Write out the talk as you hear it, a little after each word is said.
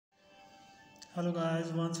Hello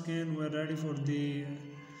guys, once again we're ready for the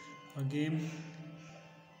game.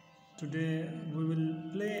 Today we will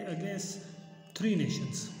play against three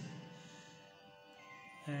nations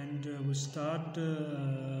and we start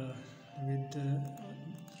with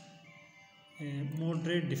a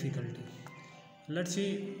moderate difficulty. Let's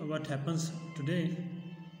see what happens today.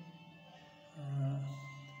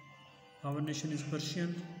 Our nation is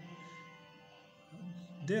Persian.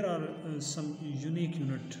 There are some unique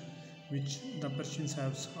unit which the Persians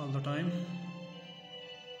have all the time.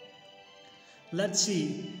 Let's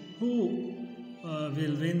see who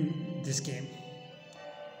will win this game.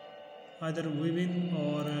 Either we win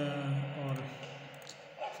or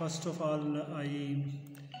first of all I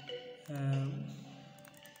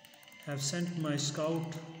have sent my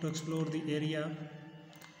scout to explore the area.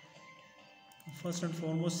 First and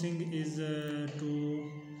foremost thing is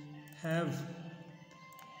to have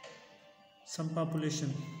some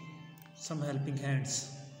population, some helping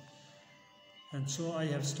hands, and so I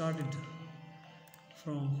have started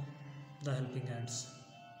from the helping hands.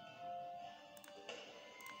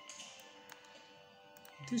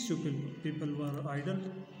 These two people were idle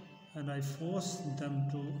and I forced them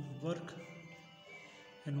to work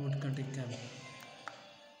in woodcutting camp.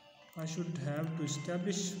 I should have to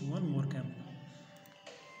establish one more camp.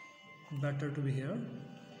 Better to be here.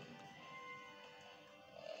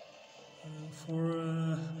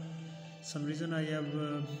 For some reason I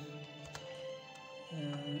have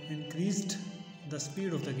increased the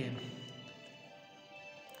speed of the game.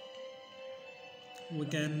 We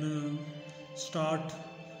can start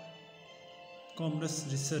commerce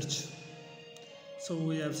research. So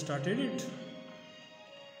we have started it,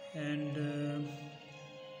 and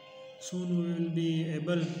soon we will be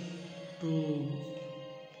able to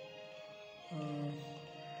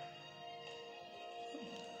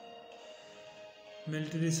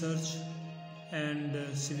military research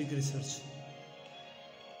and civic research.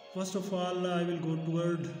 First of all, I will go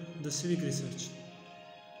toward the civic research.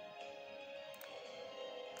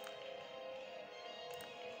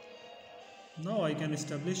 Now I can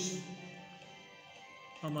establish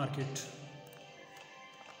a market.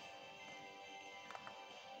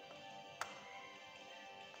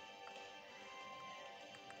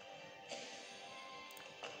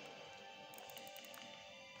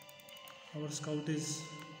 Our scout is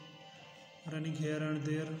running here and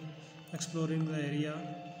there, exploring the area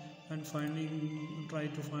and try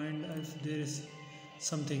to find if there is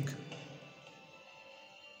something.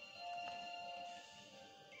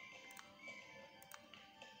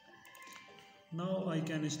 Now I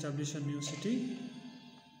can establish a new city,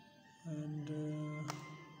 and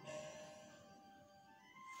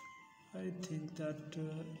I think that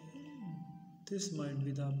this might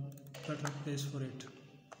be the better place for it.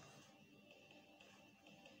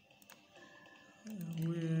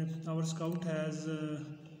 Our scout has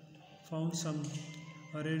found some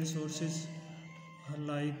rare resources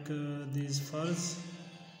like these furs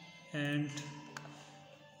and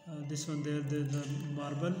this one there, the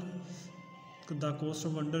marble. The cost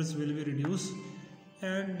of wonders will be reduced,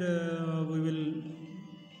 and we will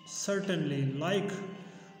certainly like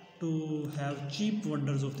to have cheap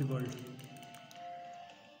wonders of the world.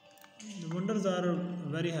 The wonders are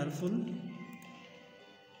very helpful.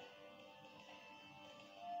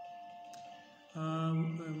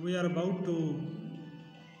 We are about to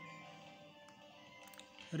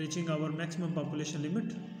reaching our maximum population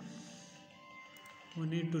limit. We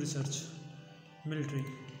need to research military,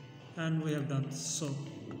 and we have done so.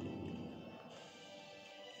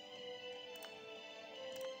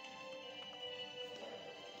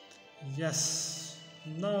 Yes,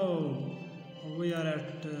 now we are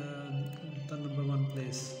at the number one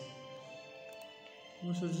place.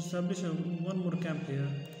 We should establish one more camp here.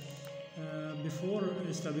 Before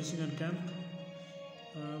establishing a camp,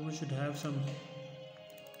 we should have some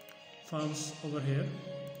farms over here.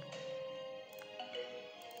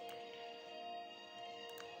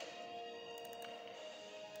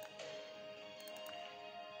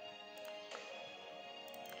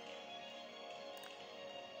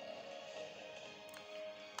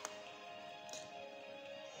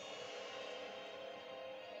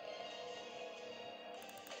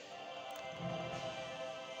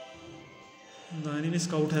 The enemy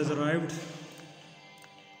scout has arrived.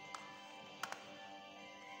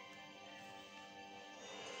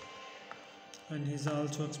 And he is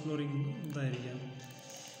also exploring the area.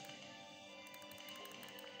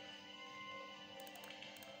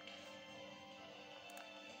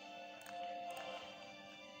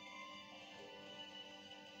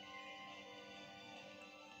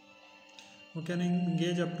 We can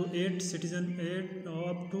engage up to 8 citizen, 8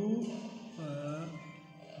 up to uh,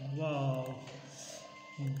 wow,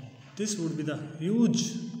 this would be the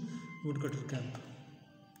huge woodcutter camp.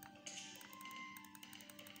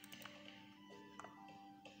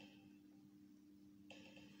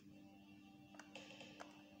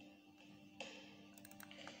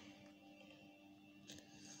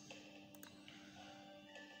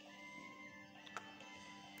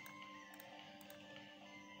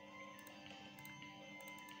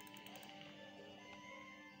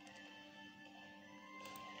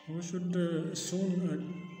 We should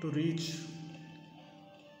soon to reach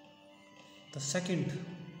the second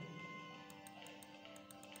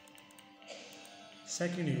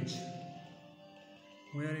age.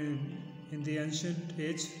 We are in the ancient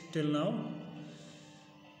age till now.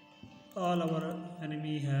 All our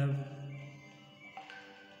enemy have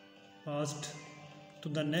passed to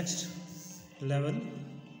the next level,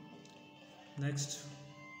 next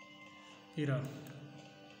era.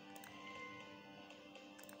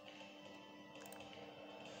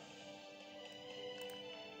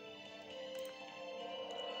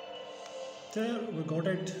 There we got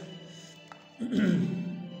it.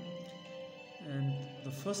 And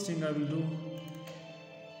the first thing I will do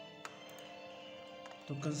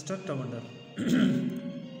to construct a wonder.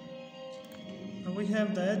 Now we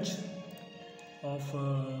have the edge of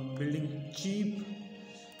building cheap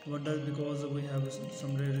wonders because we have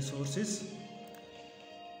some rare resources.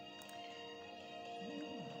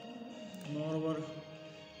 Moreover,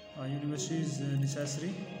 a university is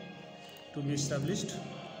necessary to be established,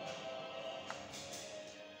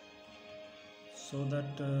 so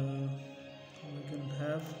that we can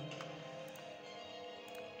have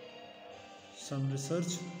some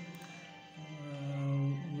research.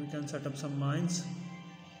 We can set up some mines.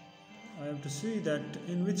 I have to see that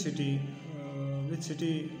in which city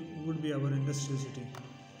would be our industrial city.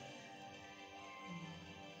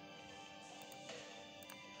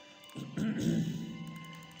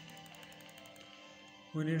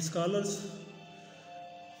 We need scholars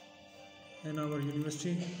in our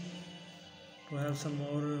university to have some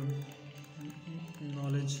more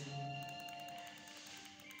knowledge.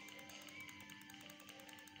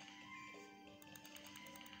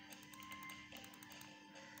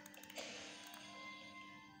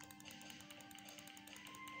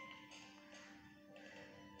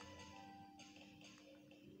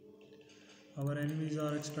 Our enemies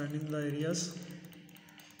are expanding the areas.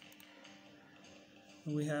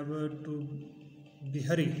 We have to be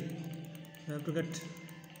hurry. We have to get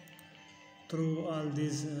through all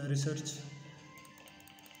these research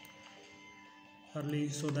early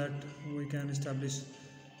so that we can establish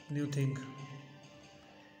new thing.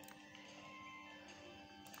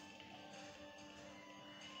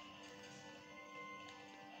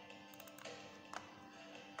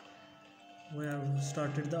 We have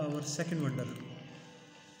started our second wonder.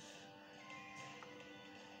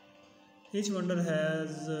 Each wonder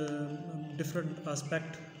has a different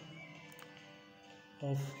aspect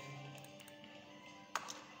of.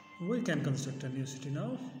 We can construct a new city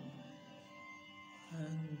now,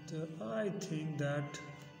 and I think that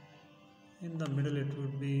in the middle it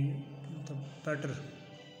would be the better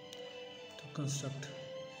to construct.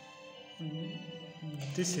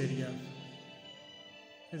 This area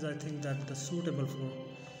is, I think, that the suitable for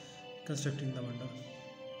constructing the wonder.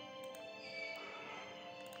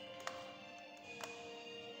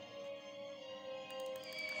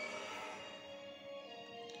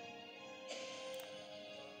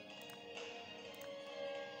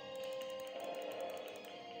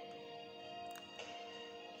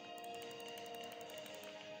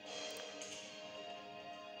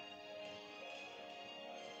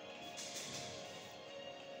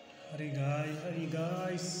 Hurry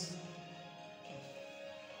guys.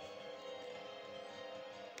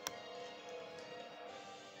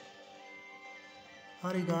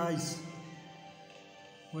 Hurry guys.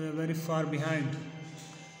 We are very far behind.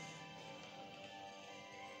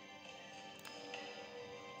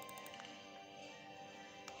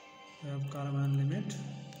 We have caravan limit.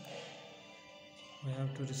 We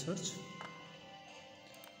have to research.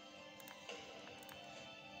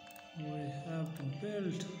 We have to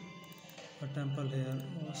build a temple here.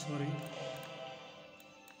 Oh, sorry.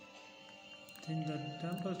 I think the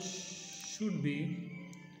temple should be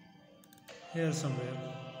here somewhere.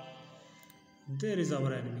 There is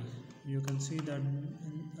our enemy. You can see that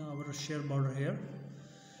in our sheer border here.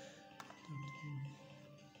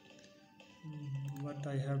 What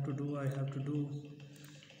I have to do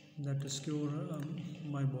that to secure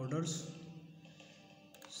my borders.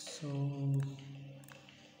 So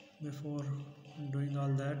before doing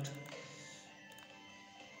all that,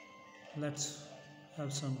 let's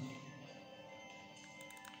have some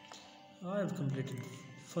I have completed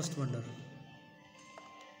first wonder.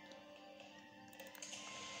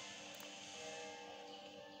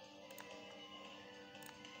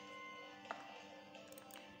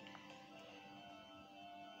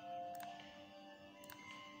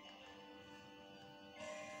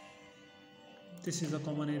 This is a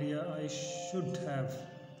common area I should have.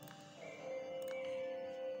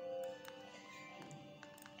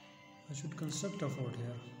 I should construct a fort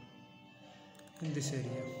here in this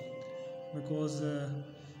area because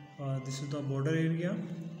this is the border area.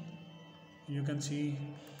 You can see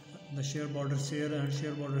the sheer borders here and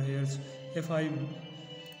sheer border here. If I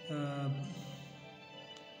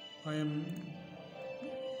am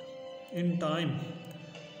in time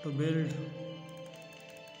to build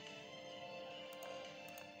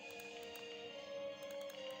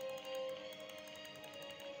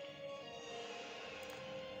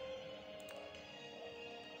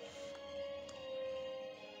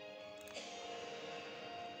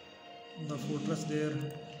the fortress there,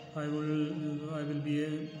 I will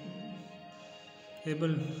be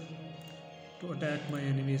able to attack my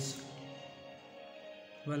enemies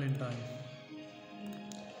well in time.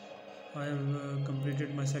 I have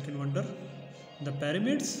completed my second wonder, the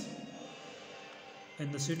pyramids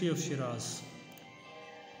in the city of Shiraz.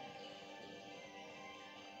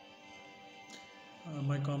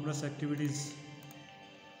 My commerce activities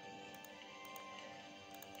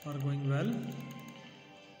are going well.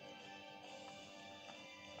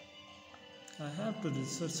 I have to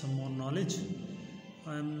research some more knowledge.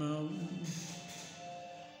 I am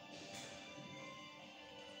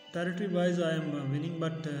territory wise I am winning,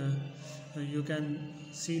 but you can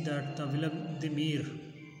see that the Vladimir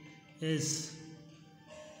is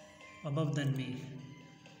above than me.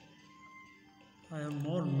 I have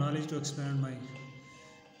more knowledge to expand my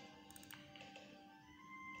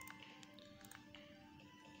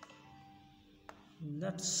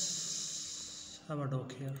let's have a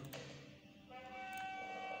dock here.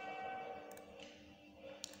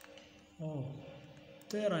 Oh,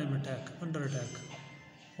 there I am under attack.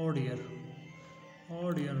 Oh dear,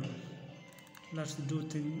 oh dear. Let's do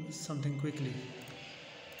something quickly.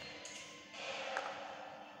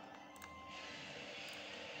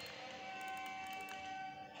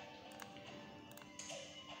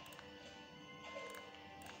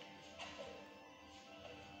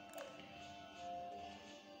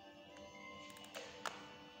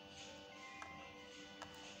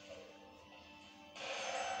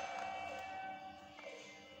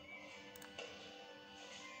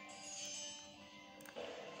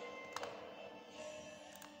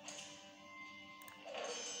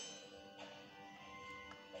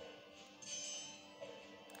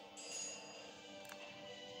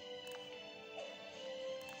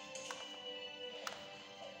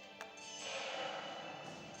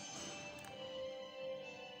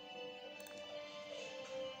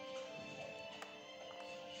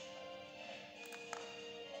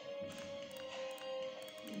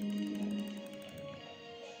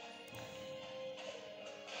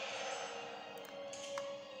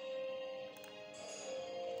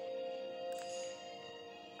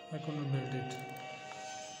 I couldn't build it.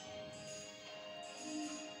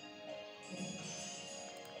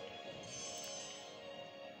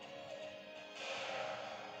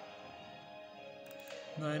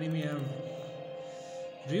 The enemy have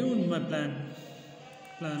ruined my plan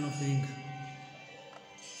of league.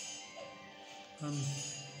 I'm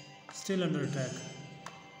still under attack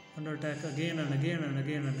again and again and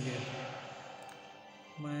again and again.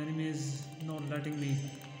 My enemy is not letting me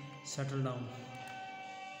settle down.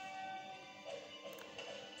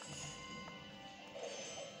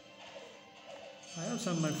 I have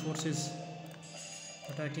some of my forces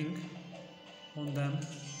attacking on them.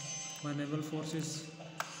 My naval forces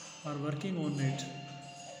are working on it.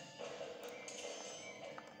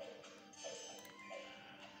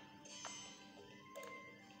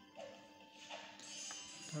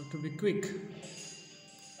 Have to be quick.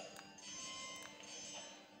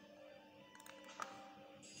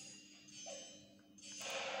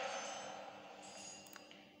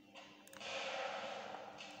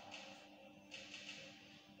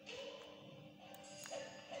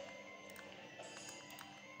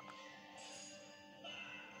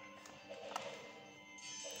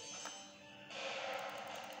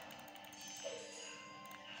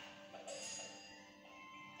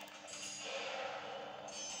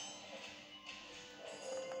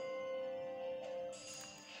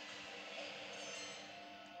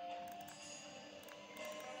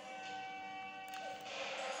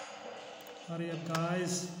 Hurry up,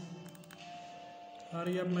 guys.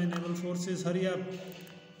 Hurry up, my naval forces. Hurry up.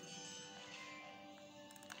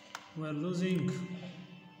 We're losing.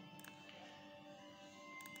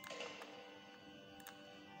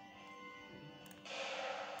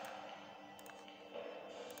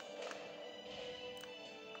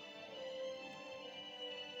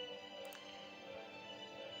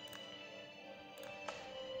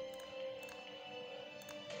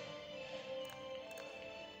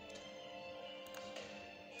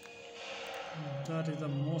 That is the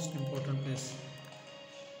most important place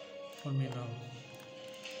for me now.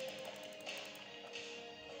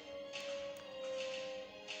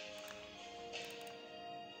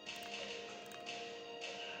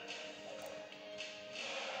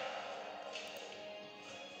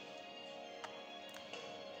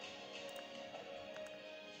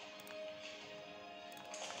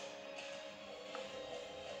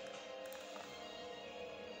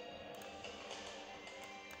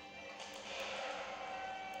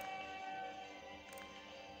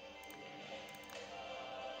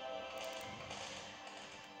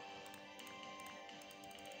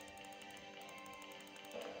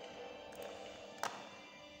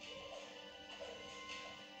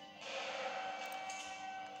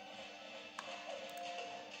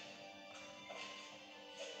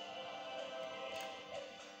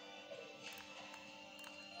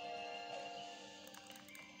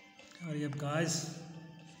 Hurry up, guys.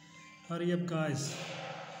 Hurry up, guys.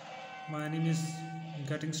 My enemy is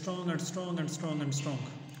getting strong and strong and strong and strong.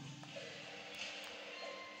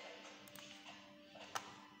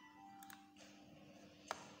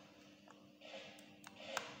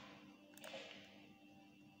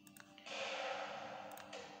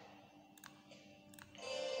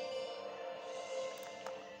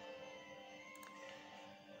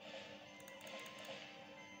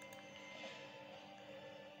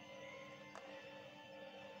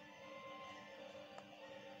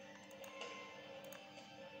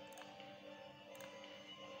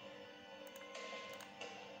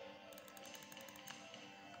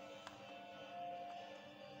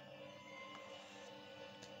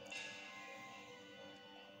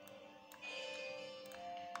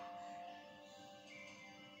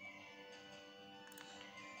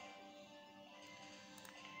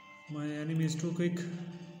 My enemy is too quick,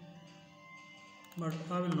 but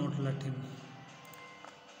I will not let him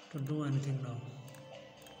to do anything now.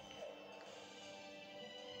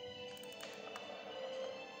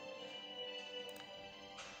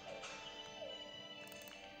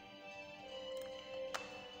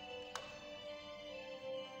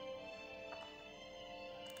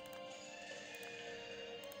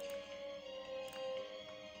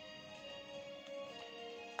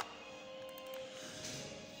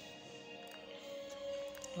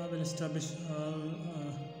 I will establish all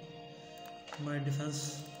my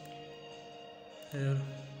defense here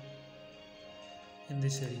in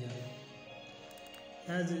this area.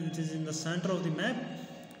 As it is in the center of the map,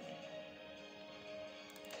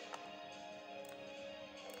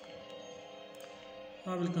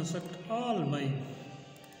 I will construct all my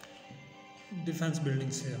defense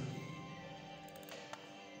buildings here.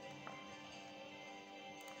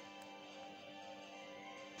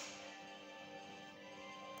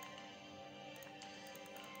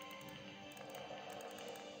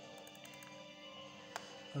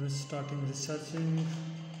 I will starting researching.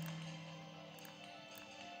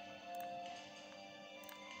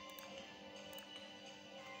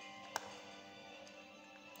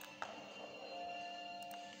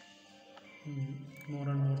 More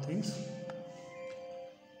and more things.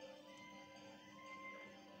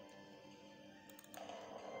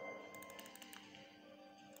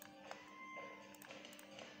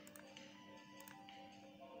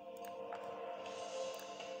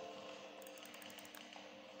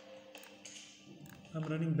 I'm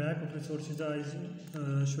running back of resources. I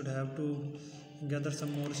should have to gather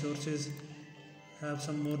some more resources, have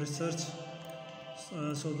some more research,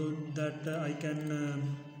 so that I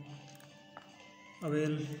can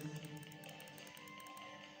avail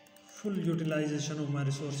full utilization of my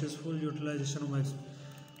resources, full utilization of my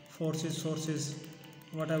forces, sources,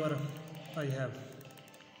 whatever I have.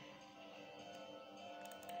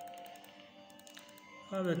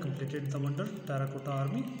 I have completed the wonder terracotta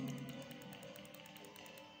army.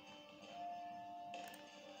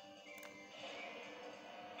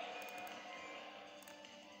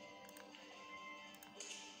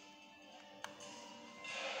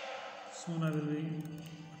 Soon I will be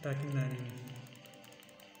attacking the enemy.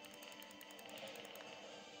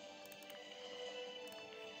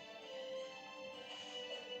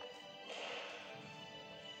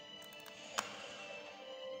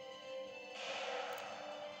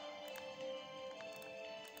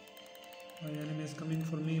 My enemy is coming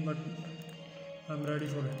for me, but I'm ready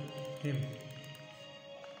for him.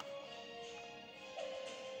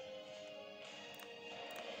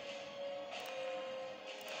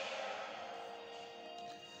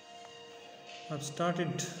 I've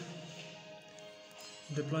started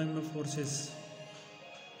deploying my forces.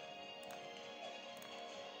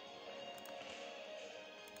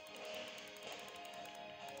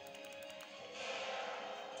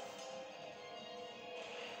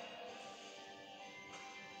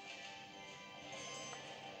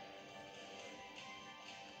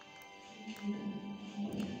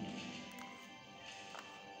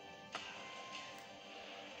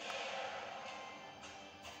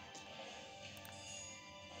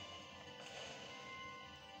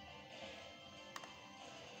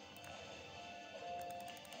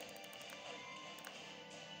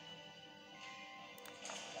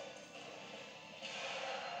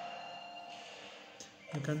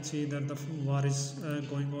 You can see that the war is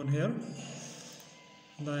going on here.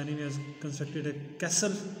 The enemy has constructed a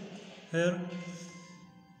castle here.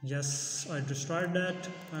 Yes, I destroyed that,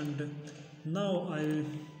 and now I'm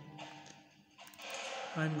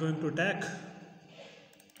going to attack.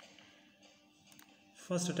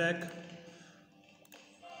 First attack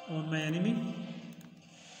on my enemy.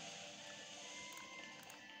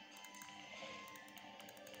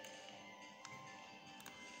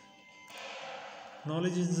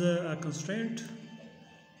 Knowledge is a constraint,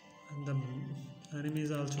 and the enemy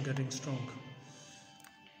is also getting strong.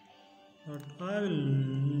 But I will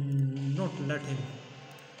not let him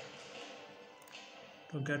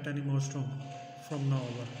to get any more strong from now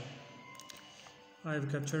on. I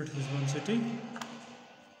have captured his one city.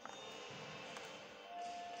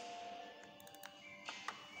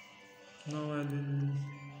 Now I will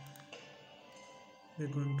be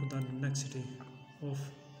going to the next city of.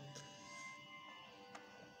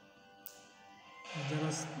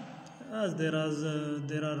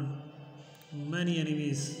 There are many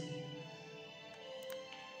enemies.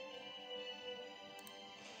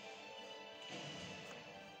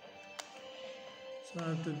 So I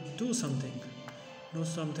have to do something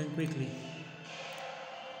quickly.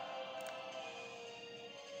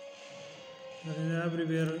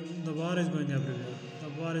 Everywhere, the war is going everywhere. The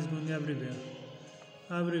war is going everywhere.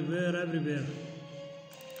 Everywhere.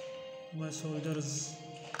 My soldiers.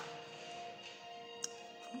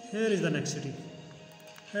 Here is the next city.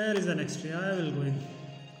 I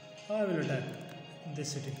will attack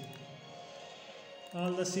this city.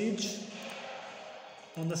 All the siege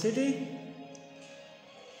on the city,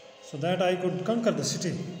 so that I could conquer the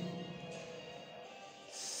city.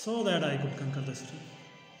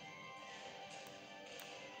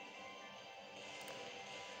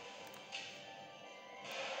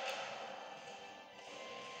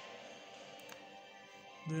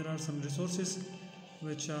 There are some resources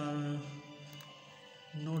which are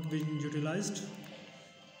not being utilized,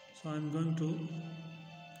 so I'm going to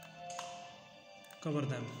cover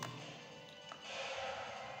them.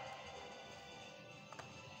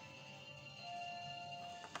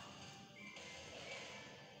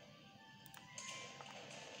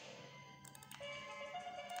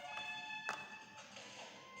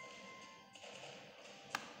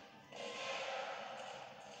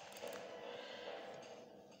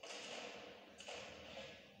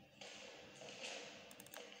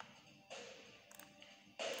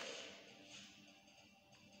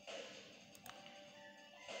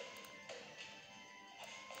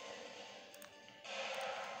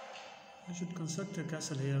 I should construct a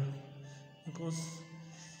castle here because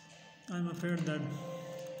I'm afraid that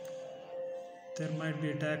there might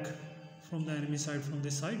be attack from the enemy side from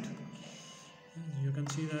this side. You can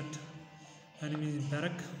see that enemy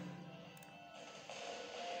barrack.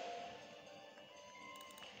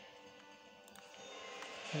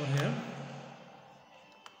 Over here.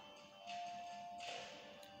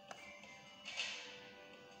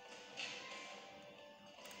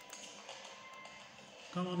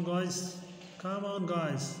 Come on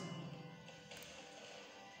guys.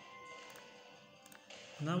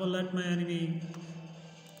 Never let my enemy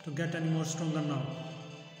to get any more stronger now.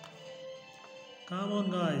 Come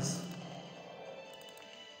on guys.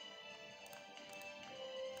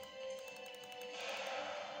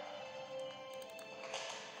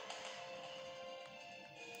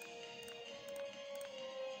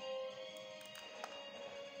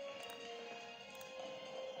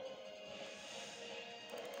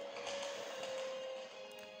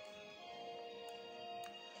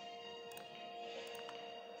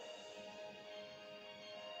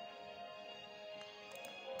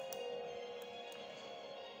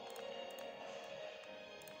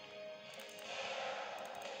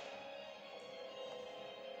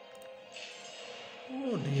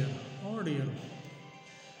 Oh dear, oh dear,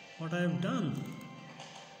 what I have done?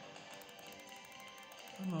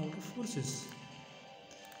 I'm out of forces.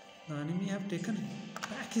 The enemy have taken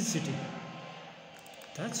back his city.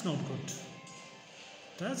 That's not good.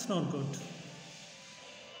 That's not good.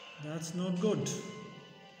 That's not good.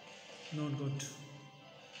 Not good.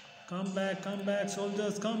 Come back,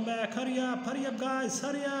 soldiers, come back. Hurry up, guys,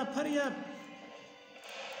 hurry up, hurry up.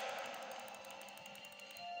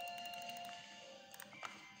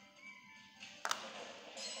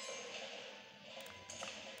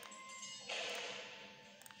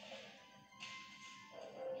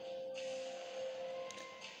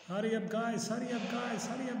 Hurry up, guys, hurry up, guys,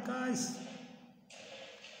 hurry up, guys.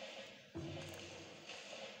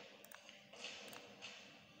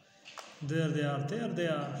 There they are, there they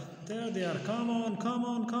are, there they are. Come on, come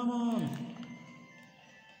on, come on.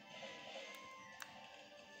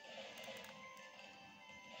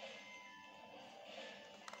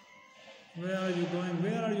 Where are you going?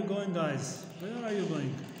 Where are you going, guys? Where are you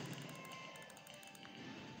going?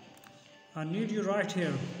 I need you right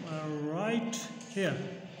here. Right here.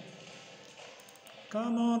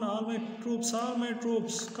 Come on, all my troops, all my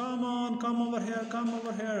troops. Come on, come over here, come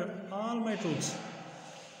over here. All my troops.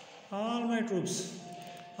 All my troops.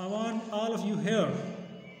 I want all of you here.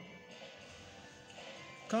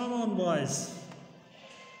 Come on, boys.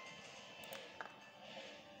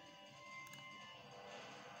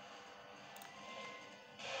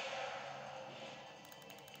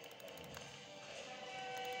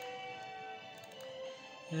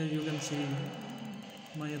 Here you can see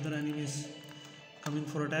my other enemies coming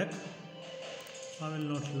for attack. I will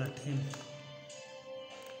not let him.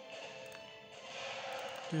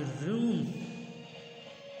 The room.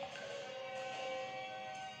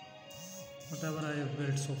 Whatever I have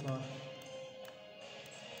built so far.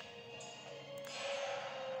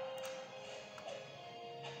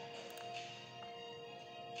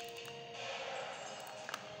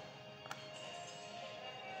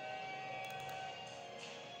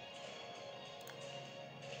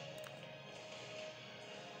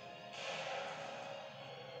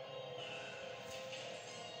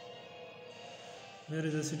 Where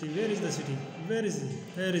is the city? Where is the city? Where is it?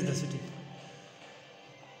 Where is the city?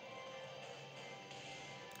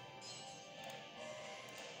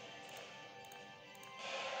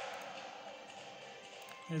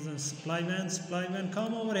 There's a supply man,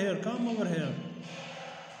 come over here, come over here.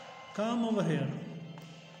 Come over here.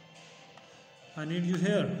 I need you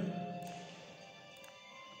here.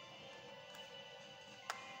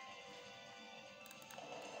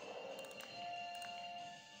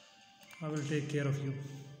 I will take care of you.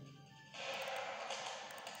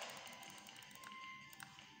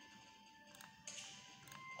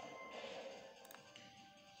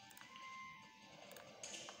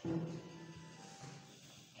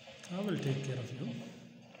 I will take care of you.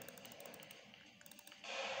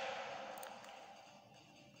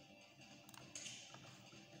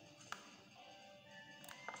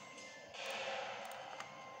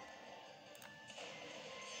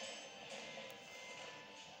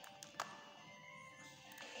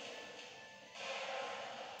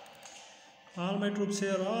 All my troops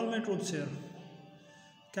here, all my troops here.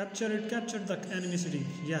 Capture it, capture the enemy city.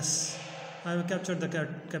 Yes, I have captured the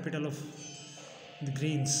capital of the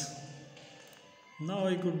Greens. Now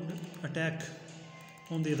I could attack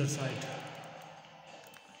on the other side.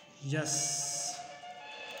 Yes,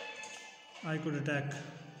 I could attack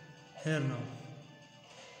here now.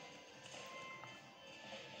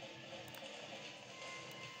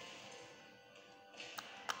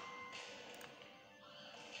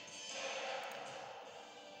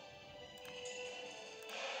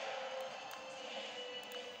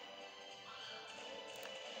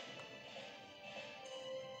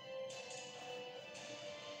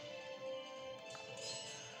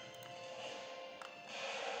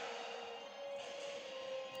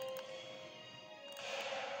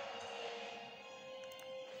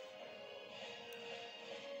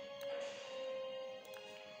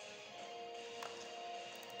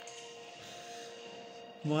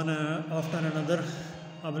 One after another,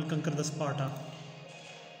 I will conquer the Sparta.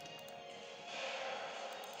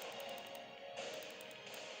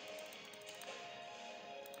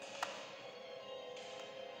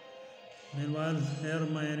 Meanwhile, here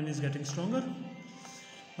my enemy is getting stronger,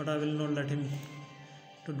 but I will not let him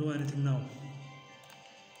to do anything now.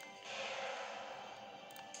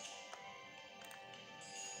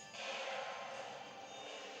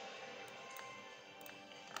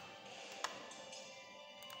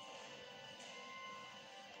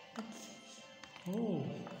 Oh,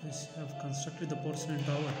 I have constructed the porcelain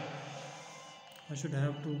tower. I should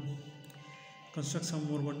have to construct some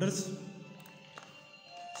more wonders.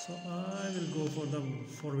 So I will go for the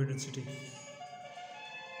forbidden city.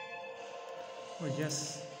 Oh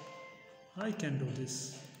yes, I can do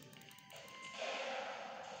this.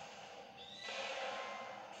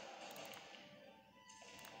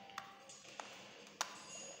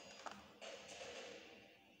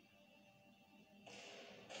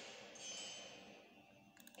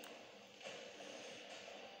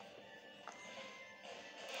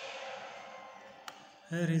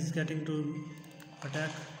 Here he is getting to attack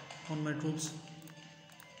on my troops.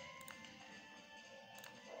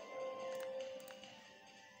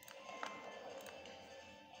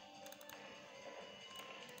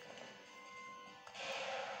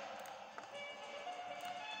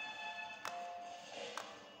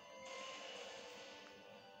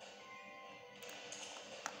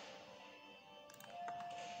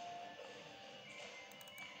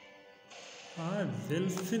 I will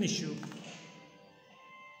finish you.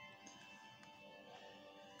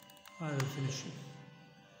 I will finish you.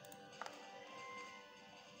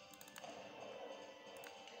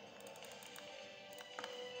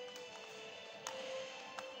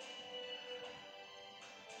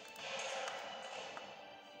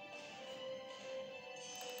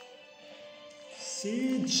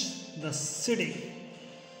 Siege the city.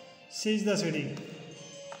 Siege the city.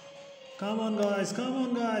 Come on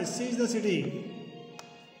guys, siege the city.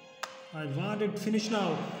 I want it finished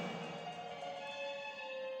now.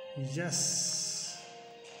 Yes,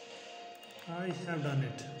 I have done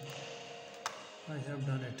it. I have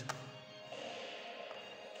done it.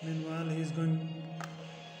 Meanwhile, he is going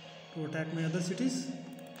to attack my other cities.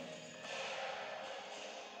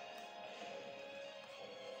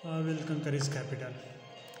 I will conquer his capital.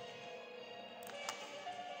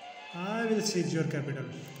 I will siege your capital.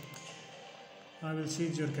 I will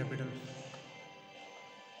siege your capital.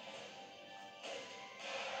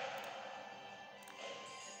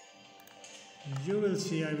 You will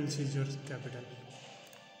see, I will siege your capital.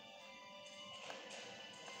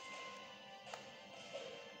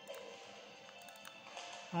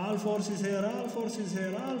 All forces here, all forces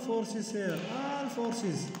here, all forces here, all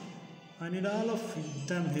forces. I need all of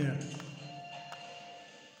them here.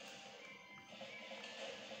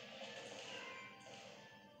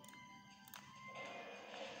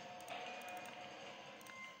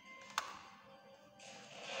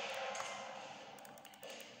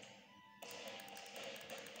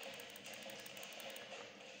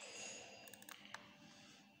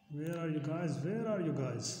 Where are you guys? Where are you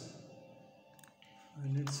guys? I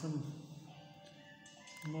need some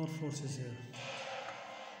more forces here.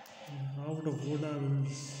 Out of wood,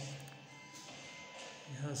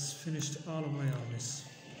 he has finished all of my armies.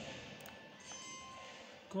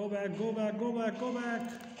 Go back, go back, go back, go back.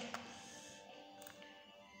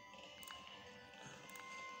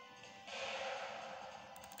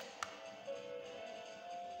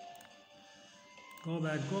 Go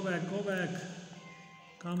back, go back, go back.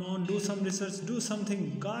 Come on, do some research, do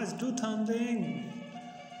something. Guys, do something.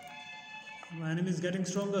 My enemy is getting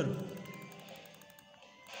stronger.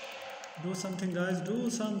 Do something, guys,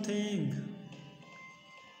 do something.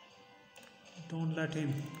 Don't let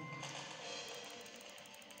him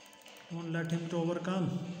to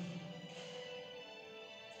overcome.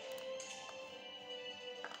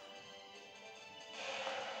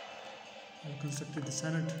 I've constructed the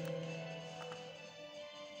Senate.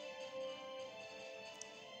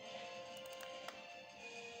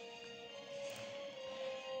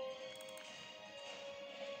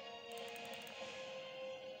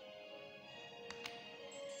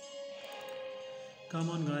 Come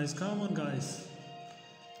on guys, come on guys.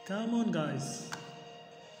 Come on guys.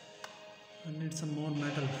 I need some more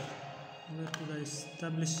metal. Where could I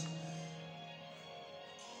establish?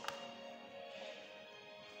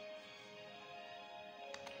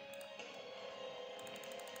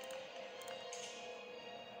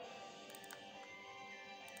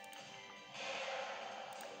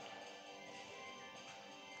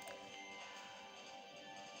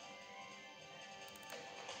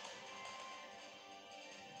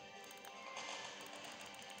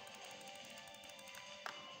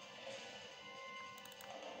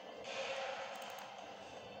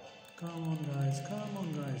 Come on guys, come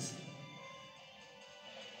on guys.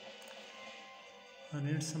 I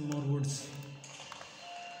need some more woods.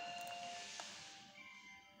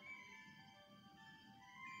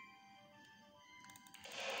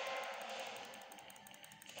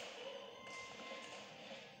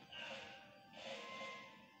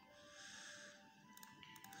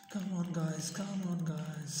 Come on guys, come on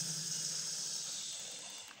guys.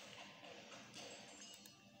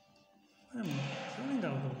 I'm running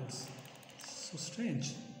out of this. strange.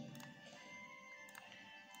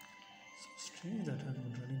 So strange that I'm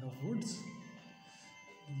running out of woods.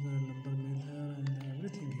 There's a lumber mill here and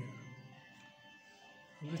everything here.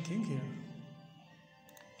 Everything here.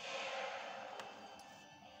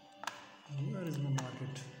 Where is my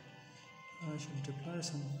market? I should deploy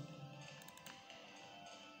some.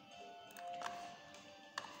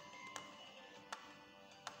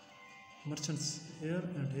 Merchants here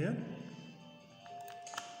and here,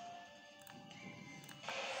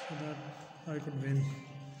 so that I could win.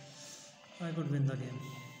 I could win the game.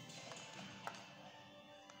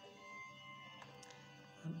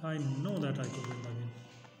 And I know that I could win the game.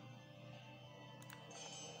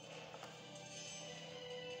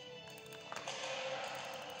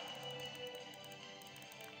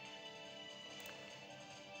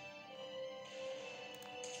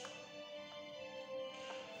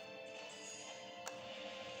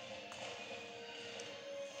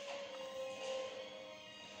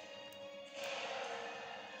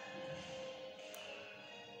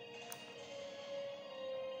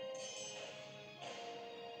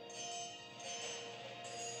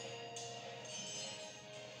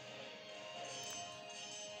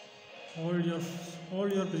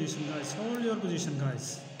 Hold your position, guys. Hold your position,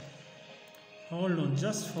 guys. Hold on,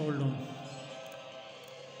 just hold on.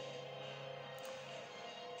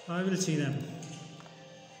 I will see them.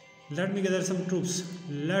 Let me gather some troops.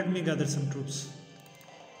 Let me gather some troops.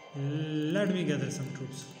 Let me gather some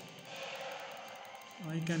troops.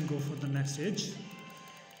 I can go for the next stage.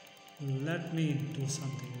 Let me do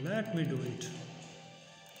something. Let me do it.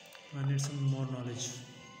 I need some more knowledge.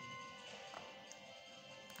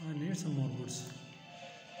 I need some more goods.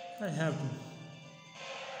 I have to.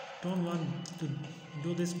 Don't want to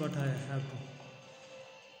do this, but I have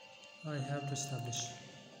to. I have to establish.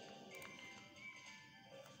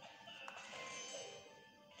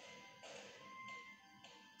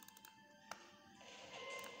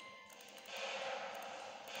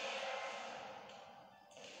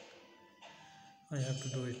 I have to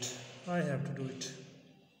do it. I have to do it.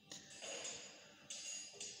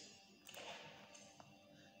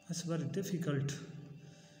 It's very difficult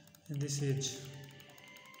in this age.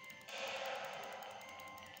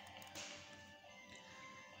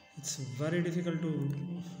 It's very difficult to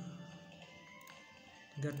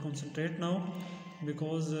get concentrate now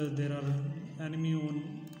because there are enemy on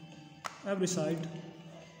every side,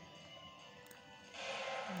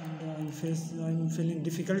 and I'm feeling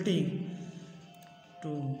difficulty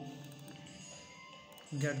to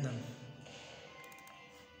get them.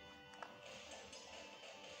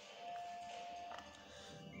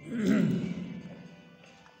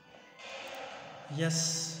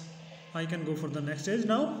 Yes, I can go for the next stage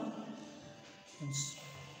now, and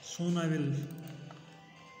soon I will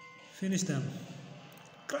finish them,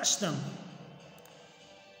 crush them.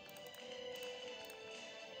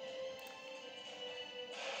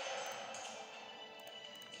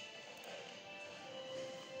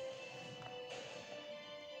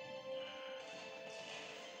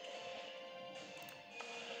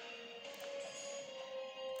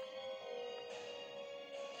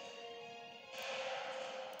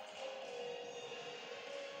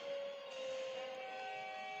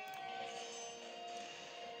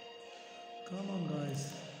 Come on,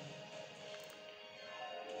 guys.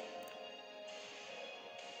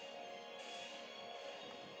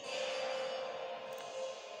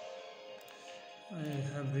 I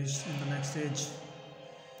have reached in the next stage.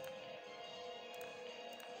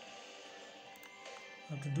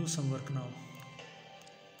 I have to do some work now.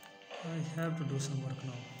 I have to do some work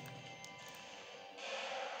now.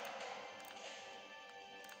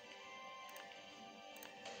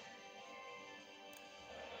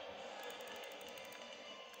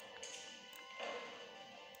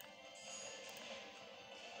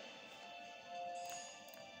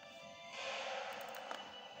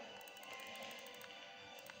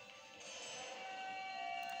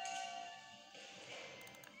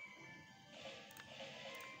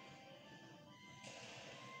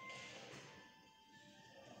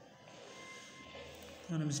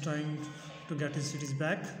 And I'm trying to get his cities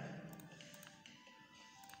back.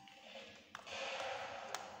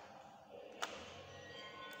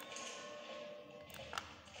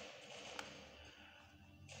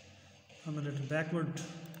 I'm a little backward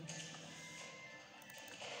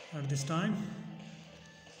at this time.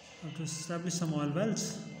 I have to establish some oil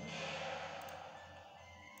wells.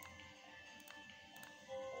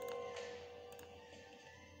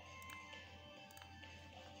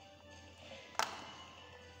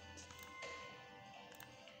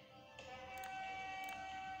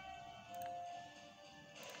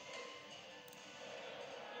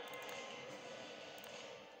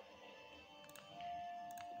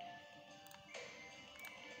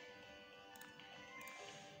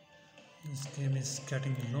 This game is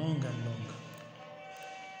getting long and long.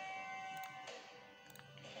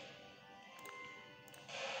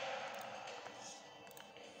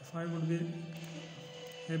 If I would be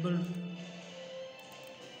able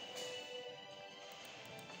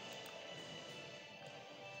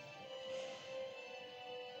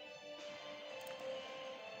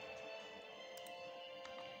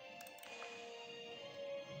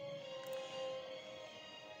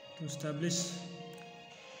to establish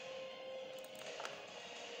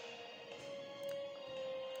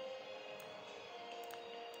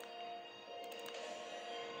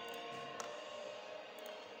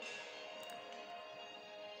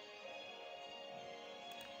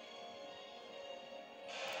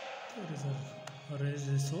there is a raised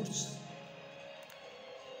resource.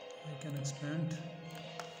 I can expand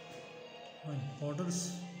my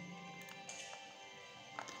borders.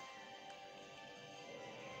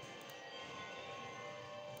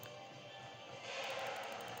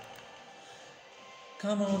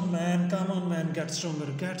 Come on man, get stronger,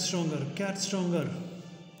 get stronger, get stronger.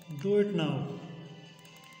 Do it now.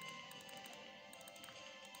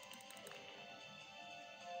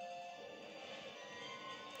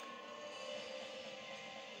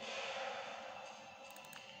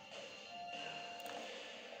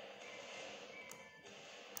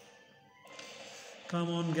 Come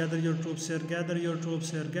on, gather your troops here, gather your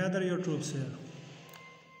troops here, gather your troops here.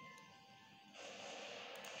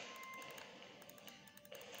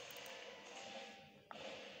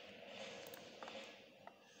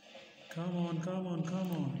 Come on, come on,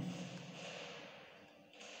 come on.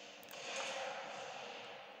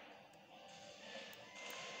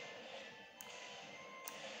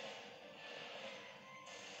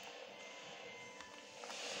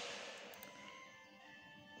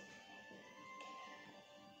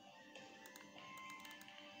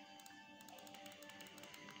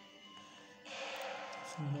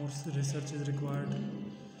 Some more research is required.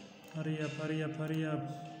 Hurry up, hurry up, hurry up.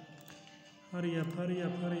 Hurry up, hurry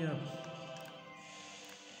up, hurry up.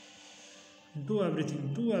 Do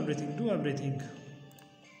everything, do everything, do everything.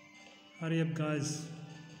 Hurry up, guys.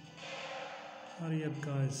 Hurry up,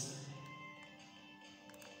 guys.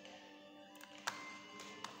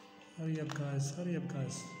 Hurry up, guys. Hurry up,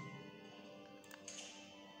 guys.